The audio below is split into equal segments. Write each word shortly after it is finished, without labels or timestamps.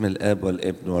باسم الآب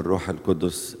والابن والروح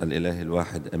القدس الإله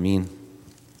الواحد أمين.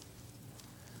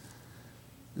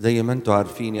 زي ما انتم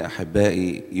عارفين يا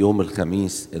أحبائي، يوم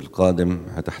الخميس القادم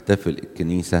هتحتفل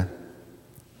الكنيسة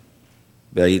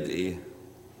بعيد إيه؟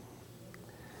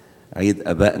 عيد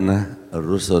أبائنا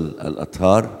الرسل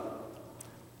الأطهار.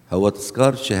 هو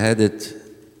تذكار شهادة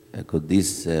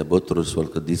القديس بطرس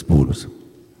والقديس بولس.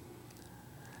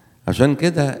 عشان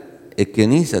كده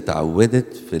الكنيسة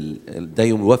تعودت ده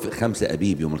يوم يوافق 5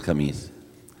 أبيب يوم الخميس،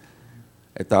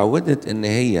 اتعودت ان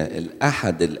هي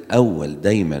الأحد الأول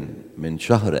دايما من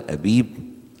شهر أبيب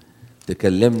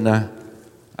تكلمنا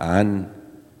عن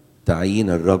تعيين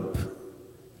الرب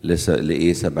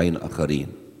لإيه 70 آخرين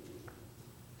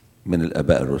من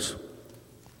الآباء الرسل.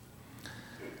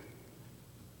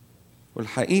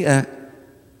 والحقيقة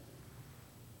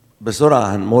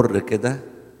بسرعة هنمر كده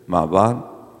مع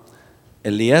بعض.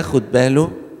 اللي ياخد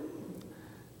باله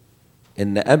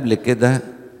ان قبل كده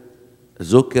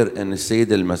ذكر ان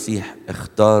السيد المسيح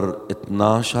اختار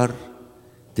 12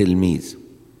 تلميذ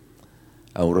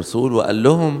او رسول، وقال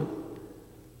لهم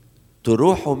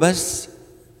تروحوا بس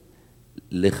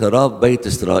لخراب بيت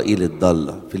اسرائيل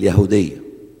الضالة في اليهودية،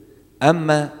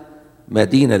 اما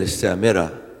مدينة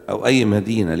للسامرة او اي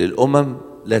مدينة للامم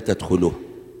لا تدخلوها.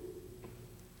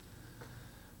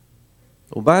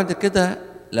 وبعد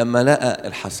كده لما لقى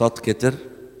الحصاد كتر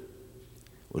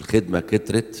والخدمة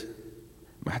كترت،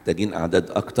 محتاجين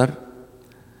أعداد أكتر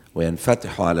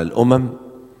وينفتحوا على الأمم،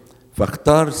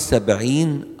 فاختار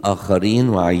 70 آخرين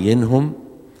وعينهم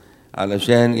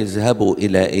علشان يذهبوا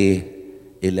إلى إيه؟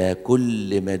 إلى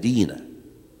كل مدينة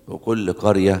وكل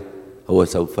قرية هو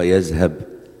سوف يذهب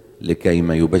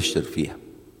لكيما يبشر فيها.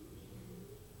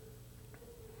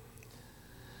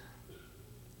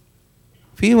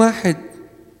 في واحد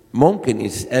ممكن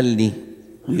يسألني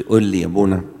ويقول لي يا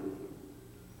ابونا،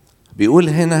 بيقول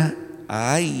هنا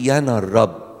عين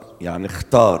الرب يعني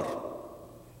اختار.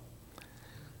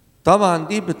 طبعا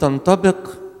دي بتنطبق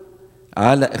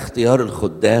على اختيار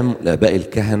الخدام الآباء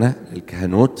الكهنة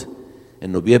الكهنوت،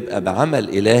 انه بيبقى بعمل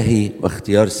إلهي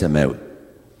واختيار سماوي.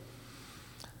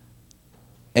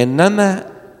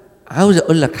 انما عاوز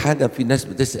اقول لك حاجة، في ناس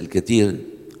بتسأل كتير،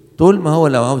 طول ما هو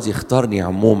لو عاوز يختارني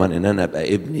عموما ان انا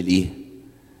ابقى ابن ليه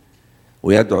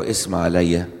ويدعو اسم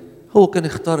عليا، هو كان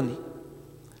اختارني.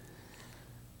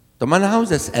 طب انا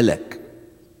عاوز اسألك،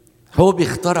 هو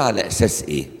بيختار على اساس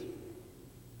ايه؟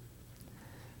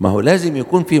 ما هو لازم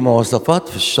يكون في مواصفات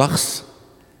في الشخص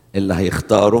اللي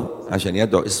هيختاره عشان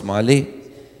يدعو اسمه عليه.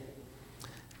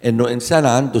 انه انسان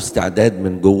عنده استعداد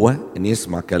من جوه ان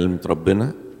يسمع كلمة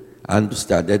ربنا، عنده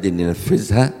استعداد ان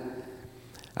ينفذها،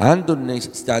 عنده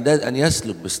استعداد ان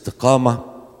يسلك باستقامة.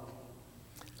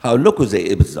 هقول لكم زي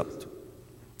ايه بالظبط.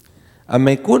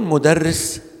 اما يكون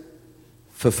مدرس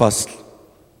في فصل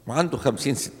وعنده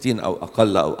 50 60 او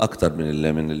اقل او اكتر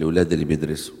من الاولاد اللي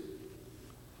بيدرسوا،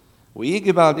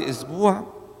 ويجي بعد اسبوع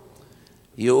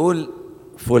يقول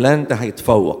فلان ده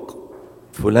هيتفوق،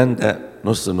 فلان ده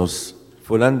نص نص،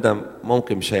 فلان ده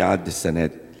ممكن مش هيعدي السنه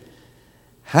دي.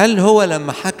 هل هو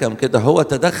لما حكم كده هو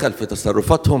تدخل في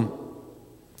تصرفاتهم؟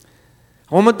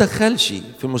 هو ما تدخلش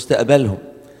في مستقبلهم،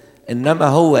 انما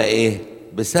هو ايه؟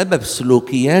 بسبب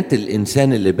سلوكيات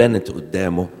الانسان اللي بانت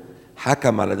قدامه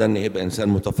حكم على ده ان يبقى انسان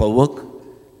متفوق،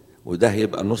 وده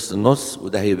هيبقى نص النص،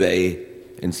 وده هيبقى ايه؟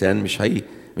 انسان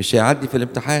مش هيعدي في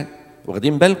الامتحان.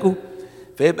 واخدين بالكم؟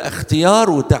 فيبقى اختيار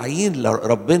وتعيين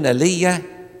ربنا ليا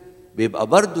بيبقى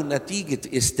برضو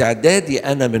نتيجة استعدادي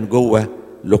انا من جوه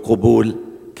لقبول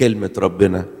كلمة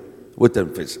ربنا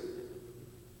وتنفيذها.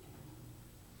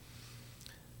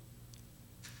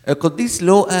 القديس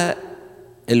لوقا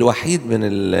الوحيد من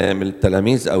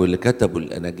التلاميذ او اللي كتبوا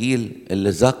الاناجيل اللي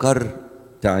ذكر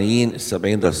تعيين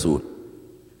 70 رسول.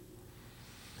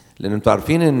 لان انتوا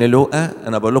عارفين ان لوقا،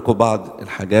 انا بقول لكم بعض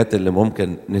الحاجات اللي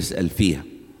ممكن نسال فيها.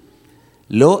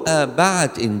 لوقا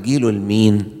بعت انجيله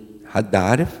لمين؟ حد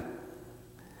عارف؟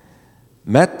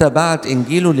 متى بعت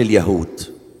انجيله لليهود،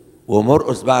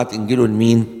 ومرقس بعت انجيله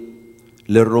لمين؟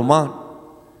 للرومان.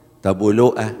 طب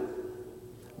ولوقا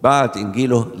بعت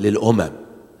انجيله للامم.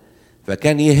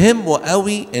 فكان يهمه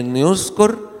قوي ان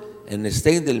يذكر ان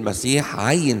السيد المسيح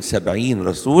عين 70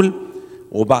 رسول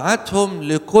وبعتهم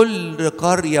لكل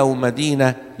قرية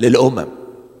ومدينة للأمم.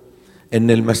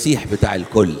 ان المسيح بتاع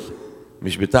الكل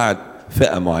مش بتاع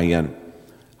فئة معينة.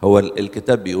 هو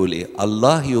الكتاب بيقول ايه؟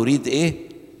 الله يريد ايه؟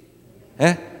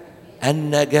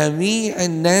 ان جميع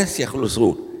الناس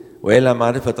يخلصون والى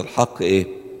معرفة الحق ايه؟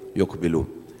 يقبلون.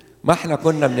 ما احنا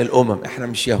كنا من الأمم، احنا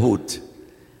مش يهود،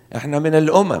 احنا من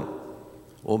الأمم.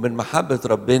 ومن محبة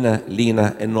ربنا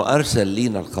لينا انه ارسل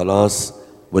لينا الخلاص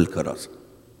والكرازة.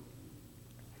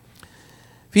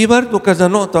 في برضو كذا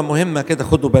نقطة مهمة كده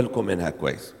خدوا بالكم منها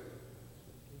كويس.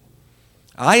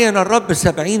 عين الرب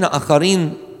 70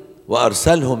 آخرين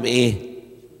وأرسلهم إيه؟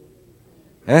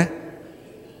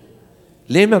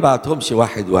 ليه ما بعتهمش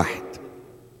واحد واحد؟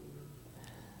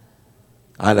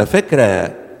 على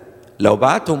فكرة لو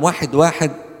بعتهم واحد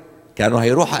واحد كانوا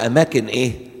هيروحوا أماكن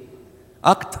إيه؟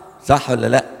 أكتر، صح ولا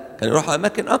لأ؟ كانوا يروحوا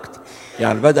أماكن أكتر.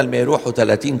 يعني بدل ما يروحوا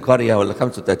 30 قرية ولا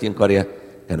 35 قرية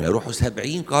كانوا يروحوا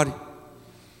 70 قرية.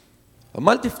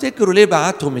 أمال تفتكروا ليه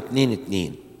بعتهم 2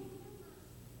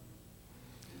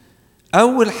 2؟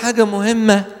 أول حاجة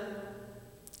مهمة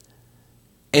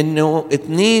إنه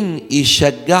 2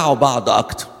 يشجعوا بعض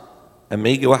أكتر. أما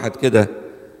يجي واحد كده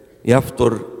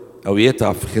يفطر أو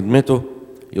يتعب في خدمته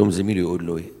يوم زميله يقول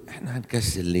له إيه؟ إحنا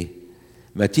هنكسل ليه؟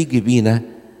 ما تيجي بينا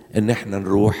إن إحنا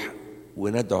نروح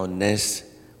وندعو الناس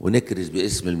ونكرز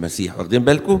باسم المسيح. واخدين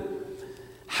بالكم؟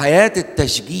 حياة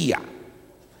التشجيع.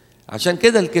 عشان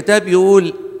كده الكتاب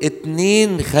يقول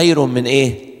 2 خير من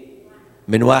إيه؟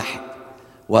 من 1،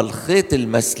 والخيط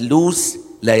المسلوس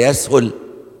لا يسهل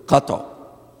قطعه.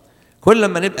 كل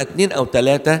ما نبقى 2 أو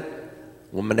 3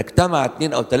 وما نجتمع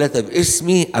 2 أو 3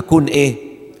 باسمي أكون إيه؟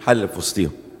 حل في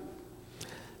وسطهم.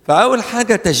 فأول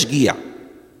حاجة تشجيع.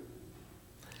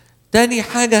 تاني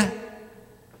حاجة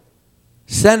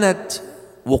سند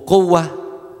وقوة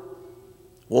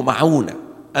ومعونة.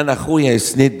 أنا أخويا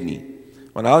يسندني.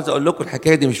 وأنا عاوز أقول لكم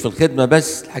الحكاية دي مش في الخدمة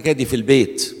بس، الحكاية دي في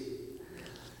البيت.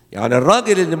 يعني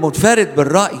الراجل اللي منفرد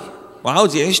بالرأي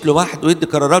وعاوز يعيش لوحده ويدي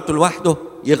قراراته لوحده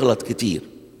يغلط كتير،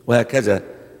 وهكذا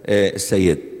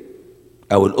السيد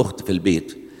أو الأخت في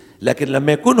البيت. لكن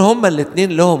لما يكون هما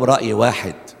الاتنين لهم رأي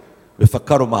واحد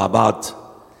بيفكروا مع بعض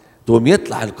تقوم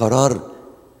يطلع القرار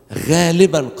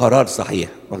غالبا قرار صحيح.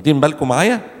 واخدين بالكم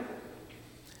معايا؟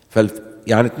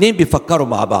 يعني 2 بيفكروا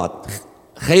مع بعض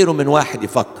خير من 1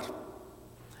 يفكر.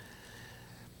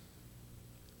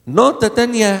 نقطة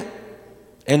تانية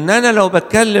ان انا لو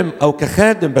بتكلم او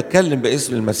كخادم بتكلم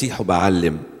باسم المسيح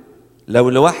وبعلم، لو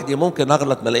لوحدي ممكن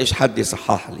اغلط ما الاقيش حد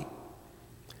يصحح لي.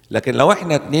 لكن لو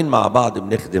احنا 2 مع بعض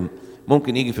بنخدم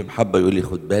ممكن يجي في محبة يقول لي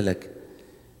خد بالك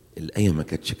الآية ما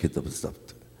كانتش كده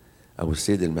بالظبط، او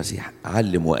السيد المسيح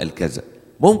علم وقال كذا،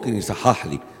 ممكن يصحح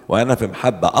لي وانا في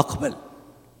محبة اقبل.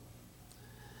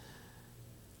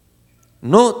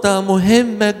 نقطة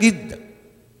مهمة جدا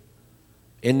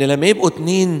ان لما يبقوا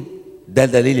 2 ده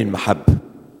دليل المحبة،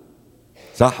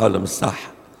 صح ولا مش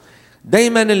صح؟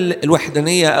 دايما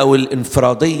الوحدانية او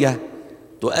الانفرادية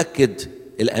تؤكد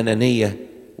الانانية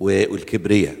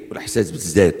والكبرياء والاحساس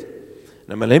بالذات.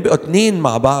 لما يبقوا 2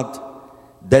 مع بعض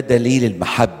ده دليل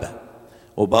المحبة.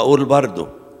 وبقول برضو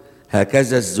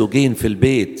هكذا الزوجين في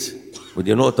البيت،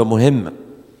 ودي نقطة مهمة،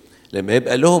 لما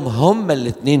يبقى لهم هما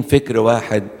الاتنين فكر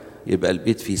واحد يبقى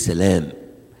البيت فيه سلام،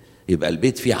 يبقى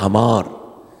البيت فيه عمار،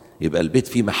 يبقى البيت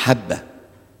فيه محبة.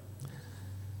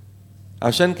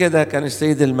 عشان كده كان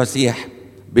السيد المسيح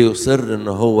بيصر ان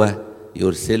هو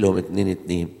يرسلهم 2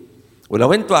 2.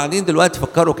 ولو انتوا قاعدين دلوقتي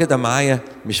فكروا كده معايا،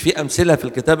 مش في امثلة في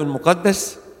الكتاب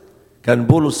المقدس؟ كان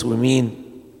بولس ومين؟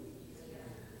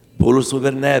 بولس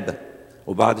وبرنابا،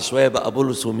 وبعد شوية بقى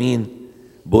بولس ومين؟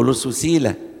 بولس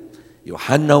وسيلة،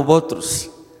 يوحنا وبطرس،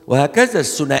 وهكذا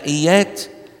الثنائيات.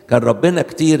 كان ربنا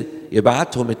كتير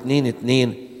يبعتهم 2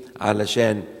 2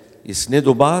 علشان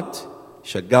يسندوا بعض،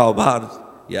 يشجعوا بعض،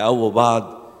 يقووا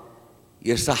بعض،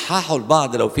 يصححوا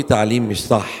البعض لو في تعليم مش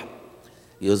صح،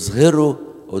 يظهروا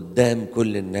قدام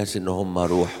كل الناس ان هم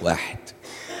روح واحد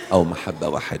او محبة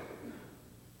واحد.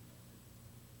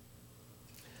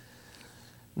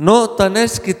 نقطة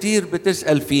ناس كتير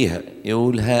بتسأل فيها،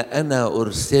 يقول ها أنا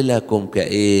أرسلكم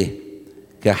كإيه؟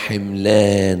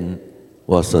 كحملان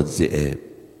وسط ذئاب.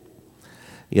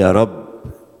 يا رب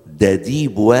ده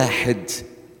ديب واحد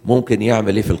ممكن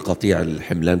يعمل إيه في القطيع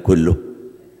الحملان كله؟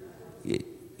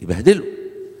 يبهدله.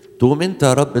 تقوم أنت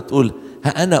يا رب تقول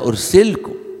ها أنا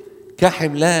أرسلكم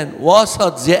كحملان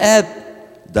وسط ذئاب.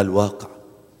 ده الواقع،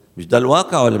 مش ده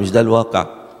الواقع ولا مش ده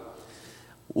الواقع؟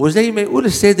 وزي ما يقول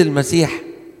السيد المسيح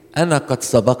أنا قد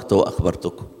سبقت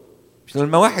وأخبرتكم. مش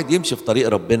لما واحد يمشي في طريق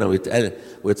ربنا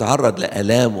ويتعرض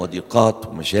لآلام وضيقات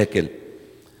ومشاكل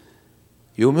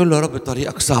يقوم يقول له يا رب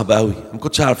طريقك صعب قوي، ما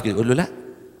كنتش أعرف كده. يقول له لا،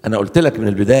 أنا قلت لك من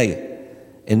البداية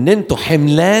إن أنتوا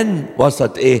حملان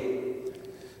وسط إيه؟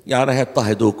 يعني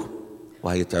هيضطهدوكم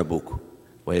وهيتعبوكم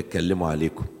ويتكلموا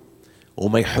عليكم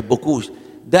وما يحبكوش.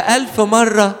 ده 1000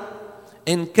 مرة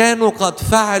إن كانوا قد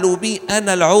فعلوا بي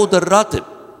أنا العود الرطب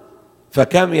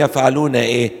فكم يفعلون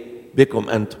إيه بكم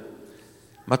أنتم.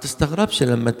 ما تستغربش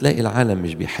لما تلاقي العالم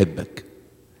مش بيحبك.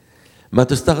 ما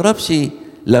تستغربش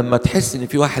لما تحس إن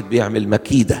في واحد بيعمل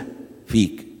مكيدة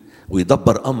فيك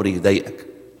ويدبر أمر يضايقك.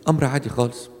 امر عادي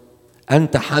خالص.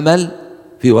 انت حمل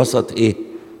في وسط ايه؟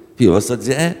 في وسط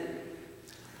ذئاب.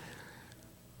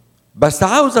 بس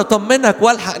عاوز اطمنك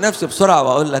والحق نفسي بسرعه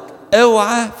واقول لك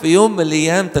اوعى في يوم من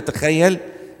الايام تتخيل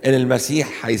ان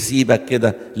المسيح هيسيبك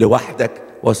كده لوحدك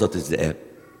وسط الذئاب.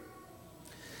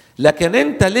 لكن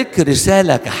انت لك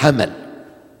رساله كحمل.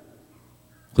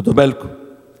 خدوا بالكم،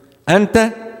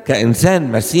 انت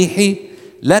كانسان مسيحي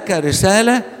لك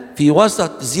رساله في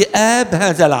وسط ذئاب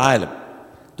هذا العالم.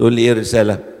 تقول لي ايه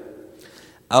الرساله؟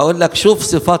 اقول لك شوف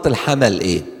صفات الحمل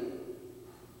ايه.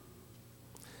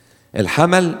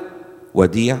 الحمل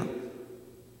وديع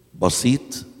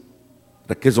بسيط،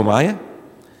 ركزوا معايا،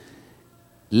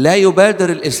 لا يبادر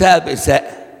الإساءة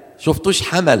بإساءة. شفتوش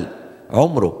حمل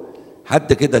عمره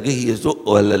حد كده جه يزق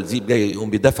ولا الذيب جاي يقوم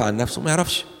بيدافع عن نفسه؟ ما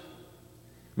يعرفش.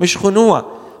 مش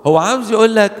خنوع، هو عاوز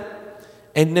يقول لك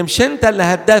ان مش انت اللي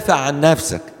هتدافع عن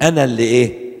نفسك، انا اللي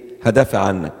ايه؟ هدافع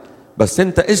عنك. بس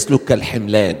انت اسلك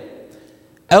كالحملان.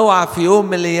 اوعى في يوم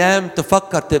من الايام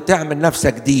تفكر تعمل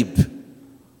نفسك ديب.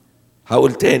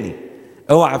 هقول تاني،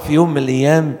 اوعى في يوم من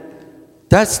الايام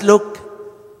تسلك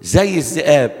زي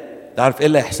الذئاب. تعرف ايه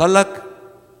اللي هيحصل لك؟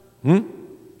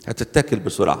 هتتاكل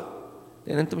بسرعه،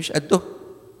 لان انت مش قده.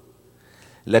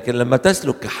 لكن لما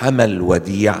تسلك كحمل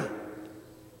وديع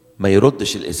ما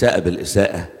يردش الاساءه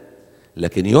بالاساءه،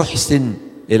 لكن يحسن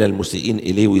الى المسيئين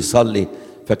اليه ويصلي.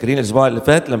 فاكرين الاسبوع اللي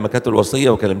فات لما كانت الوصيه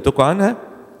وكلمتكم عنها؟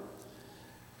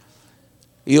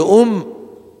 يقوم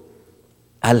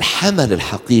الحمل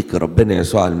الحقيقي ربنا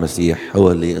يسوع المسيح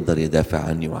هو اللي يقدر يدافع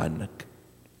عني وعنك.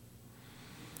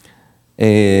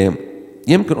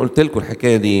 يمكن قلت لكم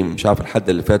الحكايه دي، مش عارف الحد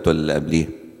اللي فات ولا اللي قبليه،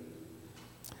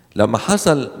 لما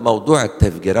حصل موضوع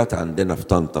التفجيرات عندنا في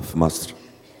طنطا في مصر،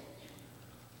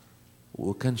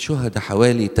 وكان شهداء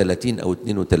حوالي 30 أو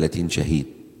 32 شهيد.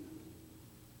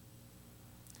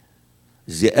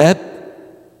 ذئاب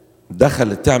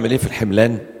دخلت تعمل ايه في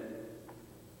الحملان؟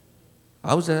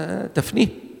 عاوزة تفنيه.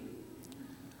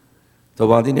 طب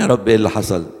وبعدين يا رب ايه اللي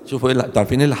حصل؟ شوفوا ايه اللي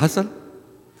عارفين ايه اللي حصل؟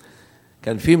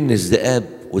 كان في من الذئاب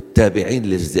والتابعين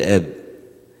للذئاب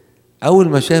اول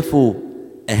ما شافوا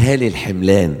اهالي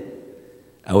الحملان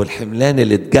او الحملان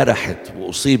اللي اتجرحت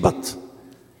واصيبت،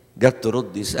 جت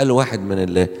ترد يسالوا واحد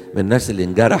من الناس اللي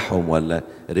انجرحهم ولا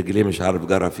رجليه مش عارف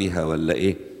جرى فيها ولا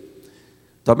ايه،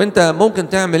 طب انت ممكن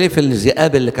تعمل ايه في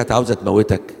الذئاب اللي كانت عاوزه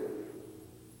تموتك؟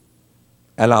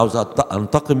 قال عاوز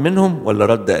انتقم منهم، ولا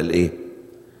رد قال ايه؟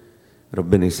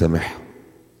 ربنا يسامحهم،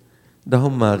 ده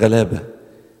هم غلابه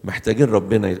محتاجين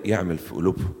ربنا يعمل في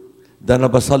قلوبهم، ده انا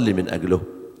بصلي من اجلهم.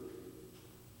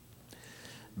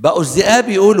 بقوا الذئاب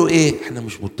يقولوا ايه؟ احنا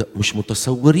مش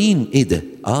متصورين ايه ده.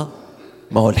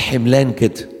 ما هو الحملان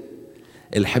كده،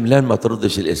 الحملان ما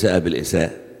تردش الاساءه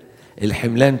بالاساءه،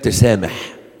 الحملان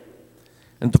تسامح.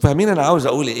 انتوا فاهمين انا عاوز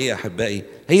اقول ايه يا احبائي؟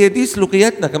 هي دي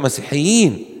سلوكياتنا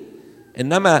كمسيحيين.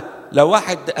 انما لو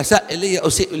واحد اساء لي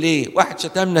اسيء ليه، واحد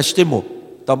شتمنا اشتمه،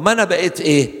 طب ما انا بقيت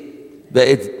ايه؟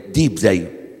 بقيت ديب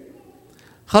زيه.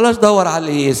 خلاص دور على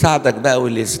اللي يساعدك بقى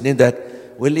واللي يسندك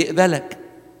واللي يقبلك.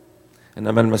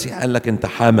 انما المسيح قال لك انت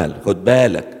حمل، خد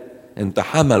بالك انت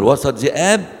حمل وسط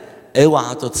ذئاب،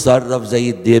 اوعى تتصرف زي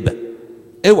الديبه،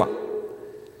 اوعى.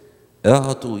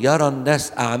 اعطوا يرى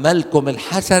الناس اعمالكم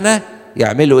الحسنه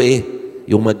يعملوا ايه؟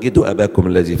 يمجدوا اباكم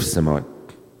الذي في السماوات.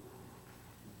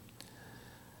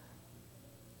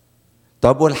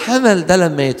 طب والحمل ده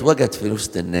لما يتوجد في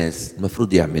وسط الناس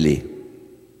المفروض يعمل ايه؟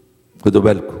 خدوا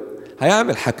بالكم،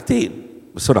 هيعمل حاجتين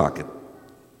بسرعه كده.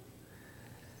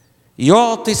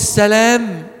 يعطي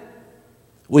السلام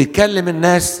ويكلم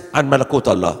الناس عن ملكوت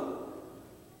الله.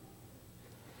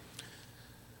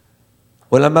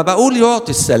 ولما بقول يعطي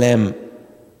السلام،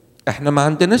 احنا ما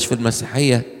عندناش في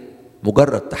المسيحيه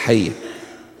مجرد تحيه.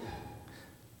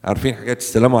 عارفين حكايه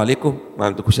السلام عليكم؟ ما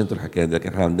عندكوش انتوا الحكايه دي، لكن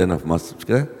احنا عندنا في مصر مش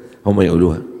كده؟ هم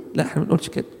يقولوها. لا احنا ما بنقولش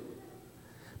كده.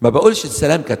 ما بقولش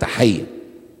السلام كتحيه.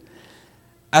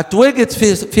 اتوجد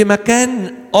في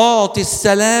مكان اعطي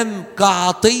السلام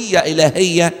كعطيه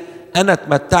الهيه انا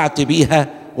اتمتعت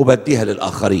بيها وبديها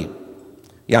للاخرين.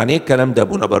 يعني ايه الكلام ده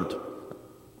ابونا؟ برضو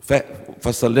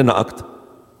فصل لنا اكتر.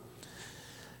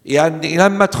 يعني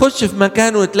لما تخش في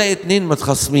مكان وتلاقي اتنين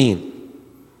متخاصمين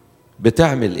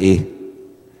بتعمل ايه؟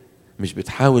 مش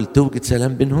بتحاول توجد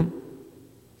سلام بينهم؟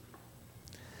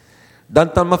 ده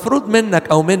انت المفروض منك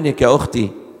او منك يا اختي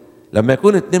لما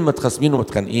يكون اتنين متخاصمين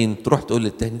ومتخانقين تروح تقول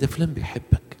للتاني ده فلان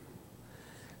بيحبك،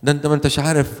 ده انت ما انتش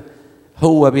عارف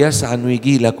هو بيسعى انه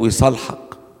يجي لك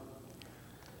ويصالحك.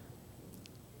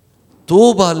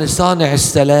 طوبى لصانع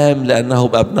السلام لانه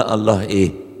بابناء الله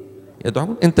ايه؟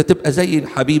 يدعون. انت تبقى زي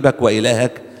حبيبك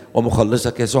والهك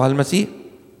ومخلصك يسوع المسيح.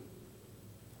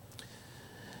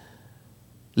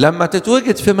 لما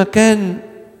تتوجد في مكان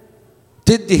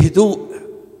تدي هدوء.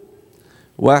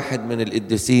 واحد من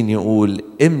القديسين يقول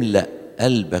املأ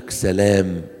قلبك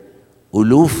سلام،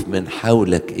 ألوف من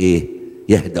حولك ايه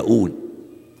يهدؤون.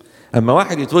 اما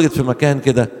واحد يتوجد في مكان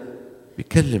كده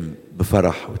بيتكلم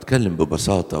بفرح ويتكلم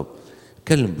ببساطة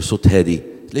ويتكلم بصوت هادي،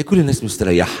 تلاقي كل الناس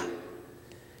مستريحة.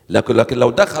 لكن لو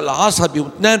دخل عصبي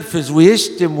ومتنرفز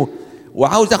ويشتم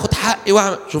وعاوز ياخد حقي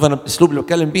وعمل، شوف انا الاسلوب اللي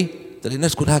بتكلم بيه تلاقي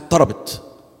الناس كلها اضطربت،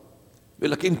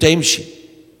 يقول لك انت امشي.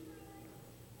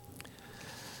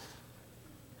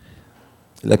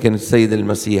 لكن السيد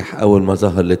المسيح اول ما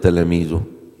ظهر لتلاميذه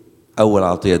اول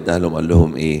عطيه اداها لهم قال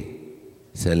لهم ايه؟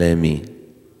 سلامي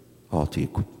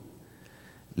اعطيكم،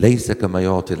 ليس كما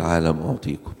يعطي العالم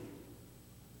اعطيكم.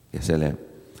 يا سلام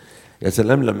يا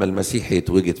سلام لما المسيح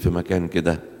يتوجد في مكان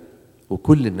كده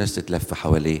وكل الناس تتلف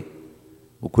حواليه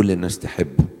وكل الناس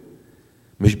تحبه،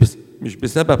 مش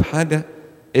بسبب حاجه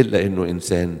الا انه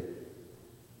انسان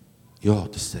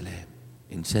يعطي السلام،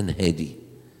 انسان هادي،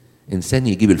 انسان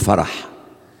يجيب الفرح،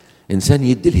 انسان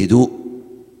يدي الهدوء.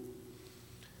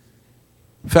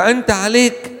 فانت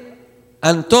عليك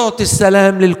ان تعطي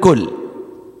السلام للكل.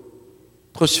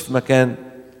 تخش في مكان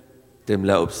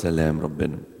تملأه بسلام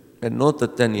ربنا. النقطة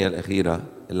الثانية الأخيرة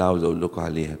اللي عاوز أقول لكم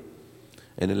عليها،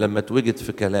 إن لما توجد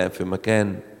في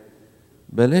مكان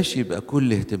بلاش يبقى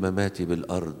كل اهتماماتي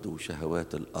بالأرض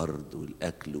وشهوات الأرض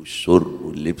والأكل والشرب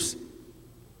واللبس.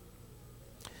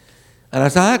 أنا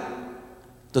ساعات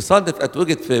تصادف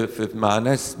أتوجد مع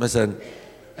ناس مثلا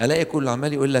ألاقي كل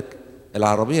عمال يقول لك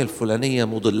العربية الفلانية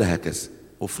موديلها كذا،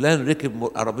 وفلان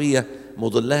ركب عربية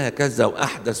موديلها كذا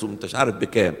وأحدث ومش عارف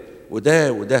بكام،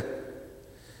 وده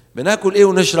بناكل إيه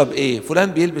ونشرب إيه،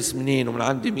 فلان بيلبس منين ومن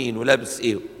عند مين ولابس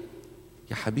إيه.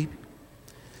 يا حبيبي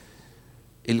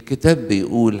الكتاب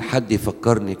بيقول، حد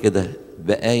يفكرني كده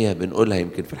بآية بنقولها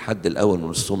يمكن في الحد الأول من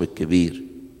الصوم الكبير،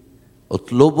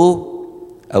 اطلبوا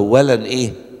أولا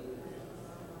إيه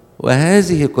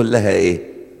وهذه كلها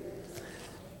إيه.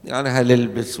 يعني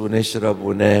هنلبس ونشرب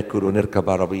وناكل ونركب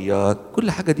عربيات،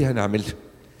 كل حاجة دي هنعملها،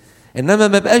 إنما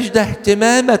ما بقاش ده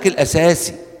اهتمامك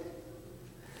الأساسي،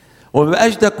 وما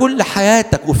بقاش ده كل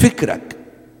حياتك وفكرك.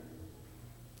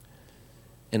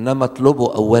 إنما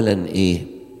اطلبوا أولا إيه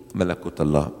ملكوت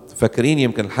الله. فاكرين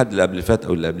يمكن الحد اللي قبل فات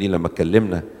أو اللي قبليه لما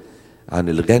اتكلمنا عن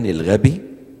الغني الغبي،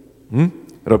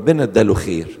 ربنا اداله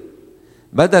خير،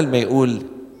 بدل ما يقول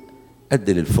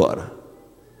أدي للفقراء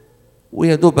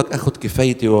ويا دوبك أخد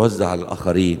كفايتي وأوزع على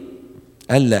الآخرين،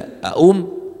 قال لا،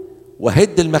 أقوم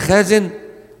وهد المخازن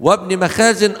وابني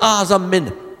مخازن أعظم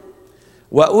منها،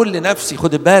 وأقول لنفسي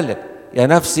خد بالك يا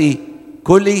نفسي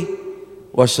كلي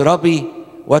واشربي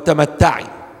وتمتعي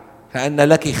فأن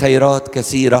لك خيرات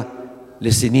كثيرة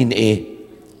لسنين إيه.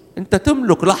 أنت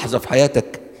تملك لحظة في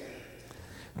حياتك،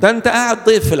 ده أنت قاعد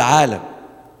ضيف في العالم،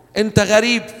 أنت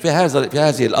غريب في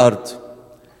هذه الأرض.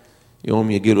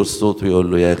 يوم يجي له الصوت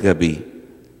ويقول له يا غبي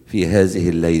في هذه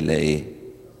الليلة إيه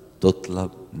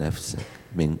تطلب نفسك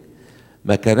منك،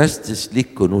 ما كنستش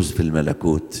ليك كنوز في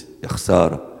الملكوت، يا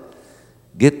خسارة.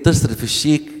 جيت تصرف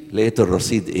الشيك لقيت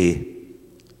الرصيد إيه؟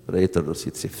 لقيت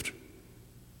الرصيد صفر،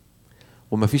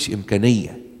 ومفيش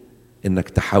إمكانية إنك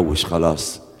تحوش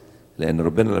خلاص، لأن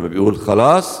ربنا لما بيقول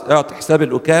خلاص اعطي حساب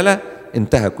الوكالة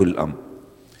انتهى كل الأمر.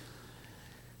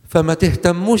 فما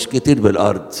تهتموش كتير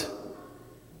بالأرض،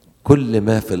 كل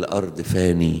ما في الأرض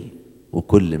فاني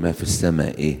وكل ما في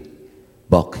السماء إيه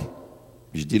باقي.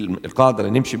 مش دي القاعدة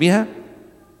اللي نمشي بيها؟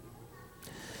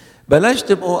 بلاش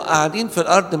تبقوا قاعدين في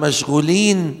الأرض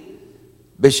مشغولين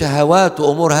بشهوات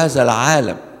وأمور هذا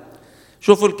العالم.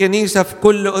 شوفوا الكنيسة في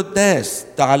كل قداس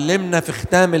تعلمنا في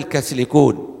ختام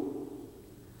الكاثوليكون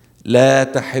لا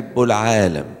تحب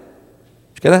العالم،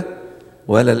 مش كده؟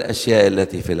 ولا الأشياء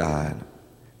التي في العالم،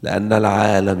 لأن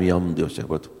العالم يمضي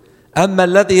وشهوته، أما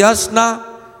الذي يصنع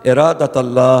إرادة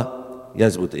الله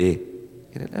يثبت إيه؟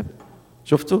 إلى الأبد.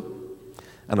 شفتوا؟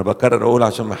 أنا بكرر أقول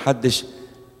عشان ما حدش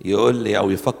يقول لي أو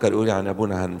يفكر يقول يعني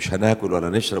أبونا مش هناكل ولا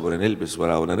نشرب ولا نلبس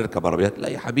ولا نركب عربيات. لا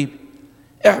يا حبيبي،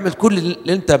 اعمل كل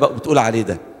اللي أنت بتقول عليه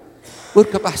ده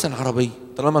واركب أحسن عربية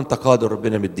طالما أنت قادر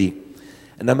ربنا مديك.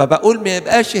 إنما بقول ما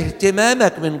يبقاش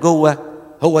اهتمامك من جوه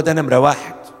هو ده نمرة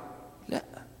واحد. لا،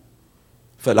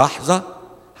 في لحظة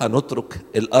هنترك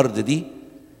الأرض دي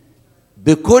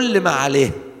بكل ما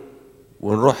عليه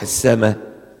ونروح السماء،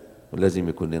 ولازم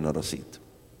يكون لنا رصيد.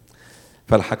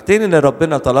 فالحاجتين اللي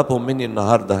ربنا طلبهم مني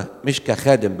النهارده مش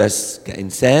كخادم بس،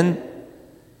 كإنسان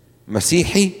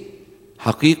مسيحي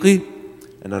حقيقي،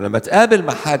 إنه لما أتقابل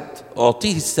مع حد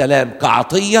أعطيه السلام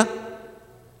كعطية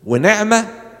ونعمة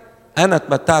أنا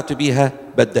اتمتعت بيها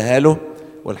بديها له.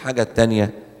 والحاجة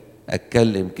التانية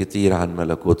أتكلم كتير عن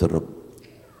ملكوت الرب،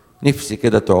 نفسي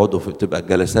كده تقعدوا تبقى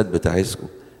الجلسات بتاعتكم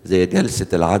زي جلسة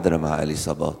العذراء مع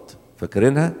اليصابات،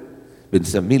 فاكرينها؟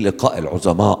 بنسميه لقاء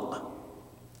العظماء.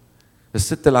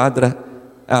 الست العذراء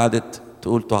قعدت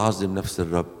تقول تعظم نفس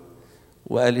الرب،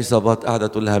 واليصابات قاعدة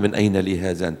تقول لها من أين لي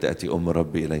هذا أن تأتي أم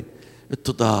ربي إلي؟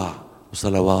 اتضاع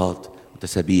وصلوات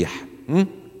وتسابيح.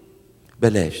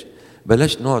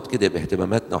 بلاش نقعد كده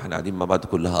باهتماماتنا واحنا قاعدين مع بعض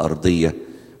كلها أرضية،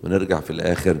 ونرجع في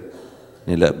الآخر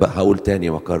نلاقي، هقول تاني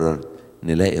وأكرر،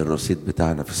 نلاقي الرصيد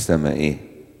بتاعنا في السماء إيه؟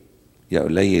 يا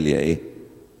قليل يا إيه؟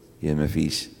 يا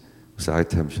مفيش،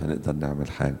 وساعتها مش هنقدر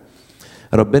نعمل حاجة.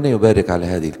 ربنا يبارك على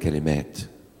هذه الكلمات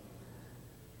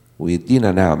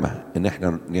ويدينا نعمة إن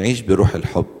احنا نعيش بروح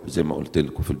الحب زي ما قلت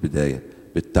لكم في البداية،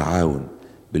 بالتعاون،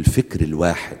 بالفكر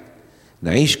الواحد،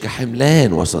 نعيش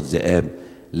كحملان وسط ذئاب،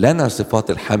 لنا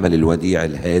صفات الحمل الوديع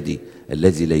الهادي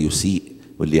الذي لا يسيء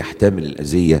واللي يحتمل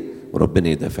الأذية وربنا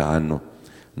يدافع عنه.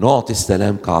 نعطي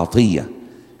السلام كعطية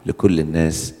لكل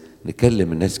الناس،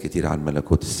 نكلم الناس كتير عن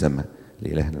ملكوت السماء.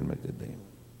 لإلهنا المجد الدائم.